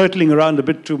hurtling around a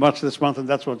bit too much this month, and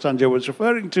that's what Sanjay was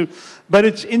referring to. But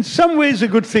it's in some ways a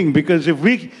good thing, because if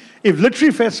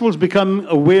literary festivals become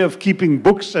a way of keeping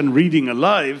books and reading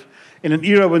alive in an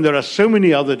era when there are so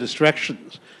many other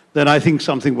distractions, then I think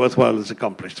something worthwhile is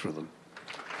accomplished through them.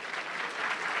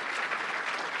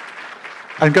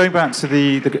 And going back to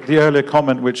the earlier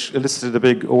comment, which elicited a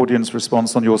big audience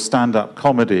response on your stand-up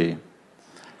comedy,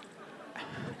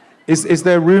 Is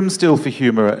there room still for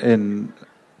humour in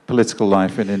political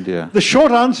life in India? The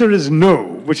short answer is no,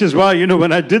 which is why,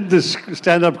 when I did this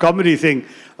stand-up comedy thing,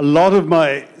 a lot of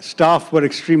my staff were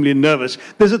extremely nervous.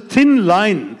 There's a thin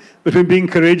line between being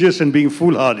courageous and being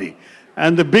foolhardy.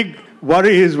 And the big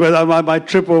worry is whether I might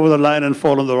trip over the line and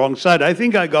fall on the wrong side. I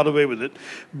think I got away with it.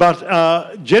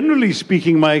 But generally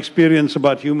speaking, my experience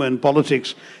about humor in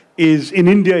politics is in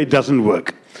India, it doesn't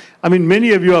work. I mean,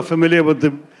 many of you are familiar with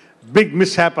the big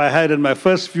mishap I had in my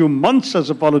first few months as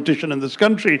a politician in this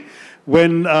country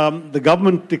when the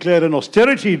government declared an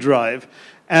austerity drive,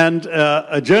 and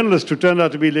a journalist who turned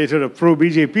out to be later a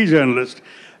pro-BJP journalist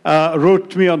wrote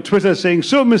to me on Twitter saying,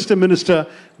 "So, Mr. Minister,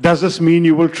 does this mean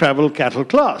you will travel cattle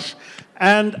class?"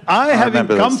 And I having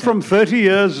come from 30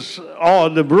 years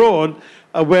odd abroad,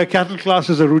 where cattle class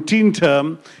is a routine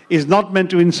term, is not meant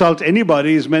to insult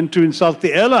anybody, is meant to insult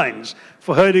the airlines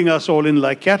for herding us all in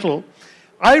like cattle.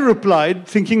 I replied,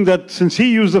 thinking that since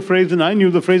he used the phrase and I knew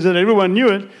the phrase that everyone knew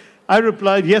it, I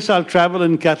replied, "Yes, I'll travel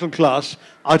in cattle class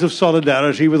out of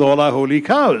solidarity with all our holy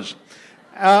cows."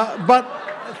 But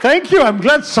thank you, I'm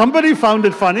glad somebody found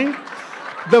it funny.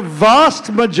 The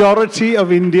vast majority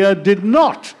of India did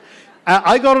not.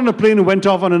 I got on a plane and went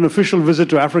off on an official visit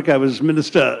to Africa. I was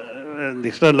minister in the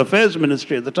External Affairs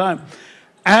Ministry at the time.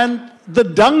 And the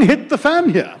dung hit the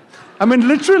fan here. I mean,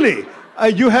 literally,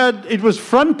 it was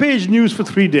front page news for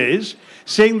 3 days,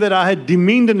 saying that I had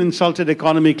demeaned and insulted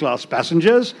economy class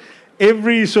passengers.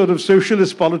 Every sort of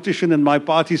socialist politician in my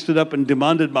party stood up and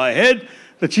demanded my head.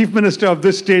 The chief minister of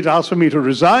this state asked for me to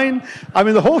resign. I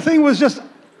mean, the whole thing was just,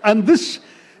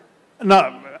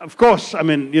 now, of course, I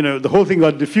mean, the whole thing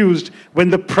got diffused when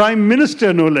the prime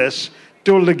minister, no less,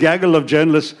 told a gaggle of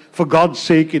journalists, for God's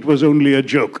sake, it was only a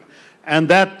joke. And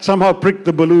that somehow pricked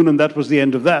the balloon, and that was the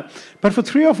end of that. But for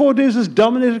 3 or 4 days, this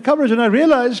dominated coverage, and I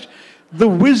realized the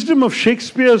wisdom of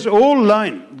Shakespeare's old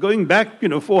line, going back,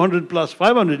 400 plus,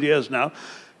 500 years now,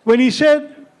 when he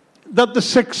said that the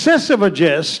success of a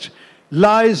jest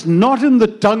lies not in the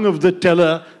tongue of the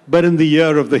teller, but in the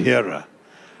ear of the hearer.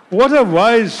 What a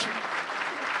wise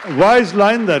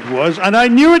line that was, and I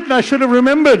knew it and I should have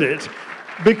remembered it,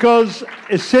 because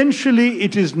essentially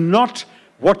it is not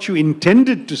what you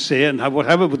intended to say and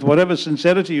with whatever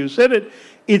sincerity you said it,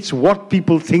 it's what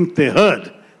people think they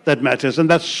heard that matters. And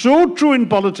that's so true in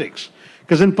politics,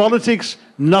 because in politics,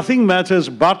 nothing matters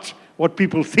but what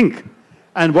people think.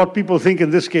 And what people think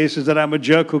in this case is that I'm a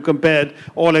jerk who compared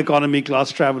all economy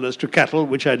class travelers to cattle,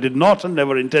 which I did not and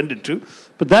never intended to.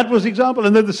 But that was the example.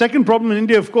 And then the second problem in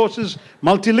India, of course, is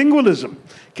multilingualism.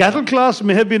 Cattle class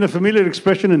may have been a familiar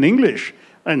expression in English,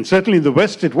 and certainly in the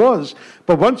West it was.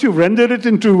 But once you've rendered it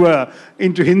into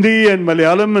Hindi and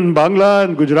Malayalam and Bangla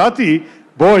and Gujarati,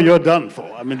 boy, you're done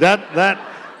for. I mean,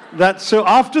 so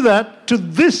after that, to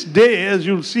this day, as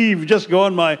you'll see, if you just go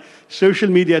on my social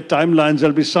media timelines,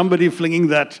 there'll be somebody flinging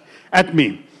that at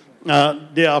me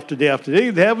day after day after day.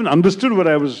 They haven't understood what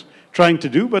I was trying to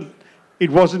do, but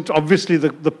it wasn't, obviously,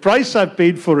 the price I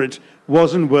paid for it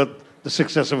wasn't worth the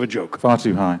success of a joke. Far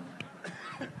too high.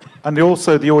 And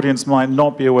also, the audience might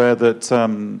not be aware that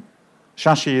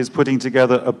Shashi is putting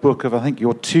together a book of, I think,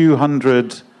 your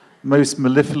 200 most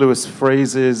mellifluous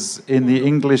phrases in the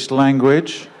English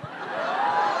language.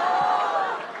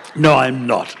 No, I'm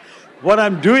not. What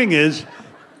I'm doing is,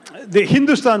 the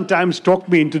Hindustan Times talked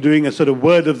me into doing a sort of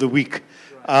word of the week,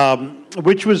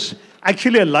 which was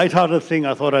actually a lighthearted thing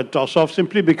I thought I'd toss off,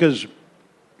 simply because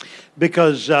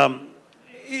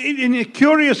in a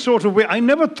curious sort of way, I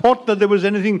never thought that there was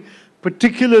anything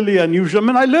particularly unusual. I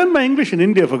mean, I learned my English in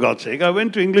India, for God's sake. I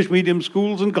went to English medium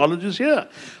schools and colleges here.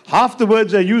 Half the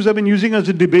words I use I've been using as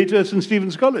a debater since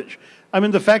Stephen's College. I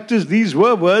mean, the fact is, these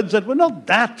were words that were not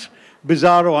that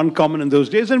bizarre or uncommon in those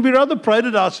days, and we rather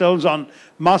prided ourselves on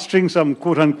mastering some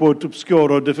quote-unquote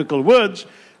obscure or difficult words,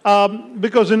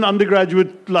 because in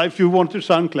undergraduate life you want to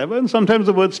sound clever, and sometimes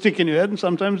the words stick in your head and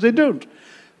sometimes they don't.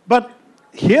 But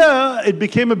here it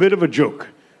became a bit of a joke.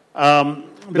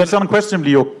 That's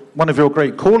unquestionably one of your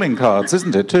great calling cards,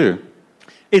 isn't it, too?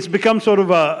 It's become sort of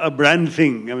a brand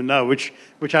thing, I mean, now, which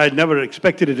I had never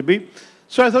expected it to be.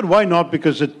 So I thought, why not?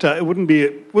 Because it wouldn't be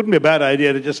a bad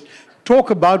idea to just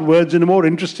talk about words in a more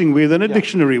interesting way than a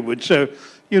dictionary would. So,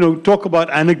 talk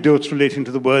about anecdotes relating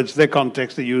to the words, their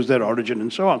context, they use, their origin,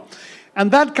 and so on.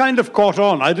 And that kind of caught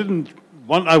on. I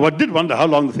did wonder how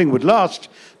long the thing would last,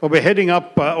 but we're heading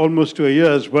up almost to a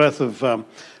year's worth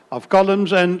of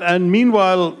columns. And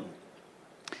meanwhile,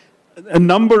 a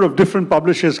number of different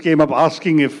publishers came up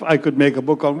asking if I could make a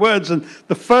book on words. And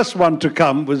the first one to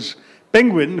come was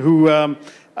Penguin, who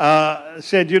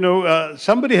said,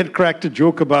 somebody had cracked a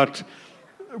joke about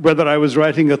whether I was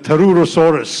writing a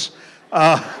Tharoorosaurus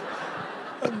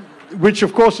which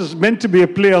of course is meant to be a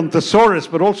play on thesaurus,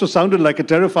 but also sounded like a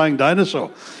terrifying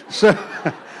dinosaur. So,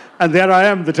 and there I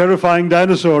am, the terrifying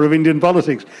dinosaur of Indian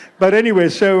politics. But anyway,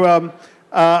 so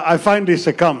I finally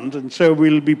succumbed, and so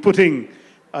we'll be putting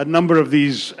a number of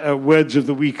these words of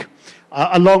the week,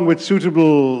 along with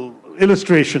suitable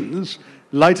illustrations,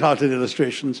 light-hearted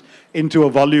illustrations, into a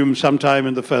volume sometime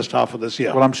in the first half of this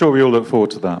year. Well, I'm sure we all look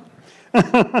forward to that.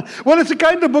 Well, it's the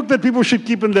kind of book that people should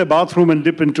keep in their bathroom and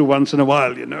dip into once in a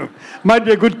while, you know. Might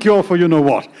be a good cure for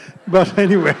you-know-what. But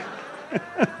anyway.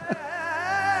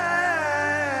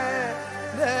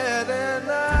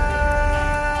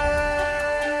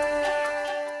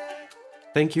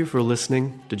 Thank you for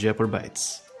listening to Jaipur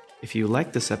Bites. If you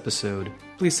like this episode,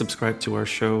 please subscribe to our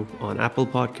show on Apple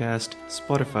Podcast,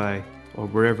 Spotify, or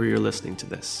wherever you're listening to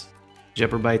this.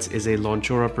 Jaipur Bites is a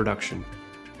Launchora production.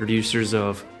 Producers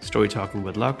of Story Talking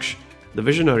with Laksh, The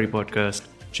Visionary Podcast,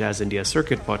 Jazz India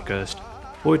Circuit Podcast,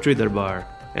 Poetry Darbar,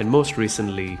 and most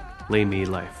recently, Lay Me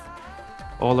Life.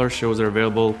 All our shows are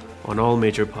available on all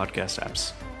major podcast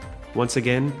apps. Once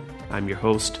again, I'm your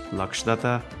host, Laksh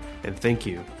Datta, and thank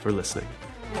you for listening.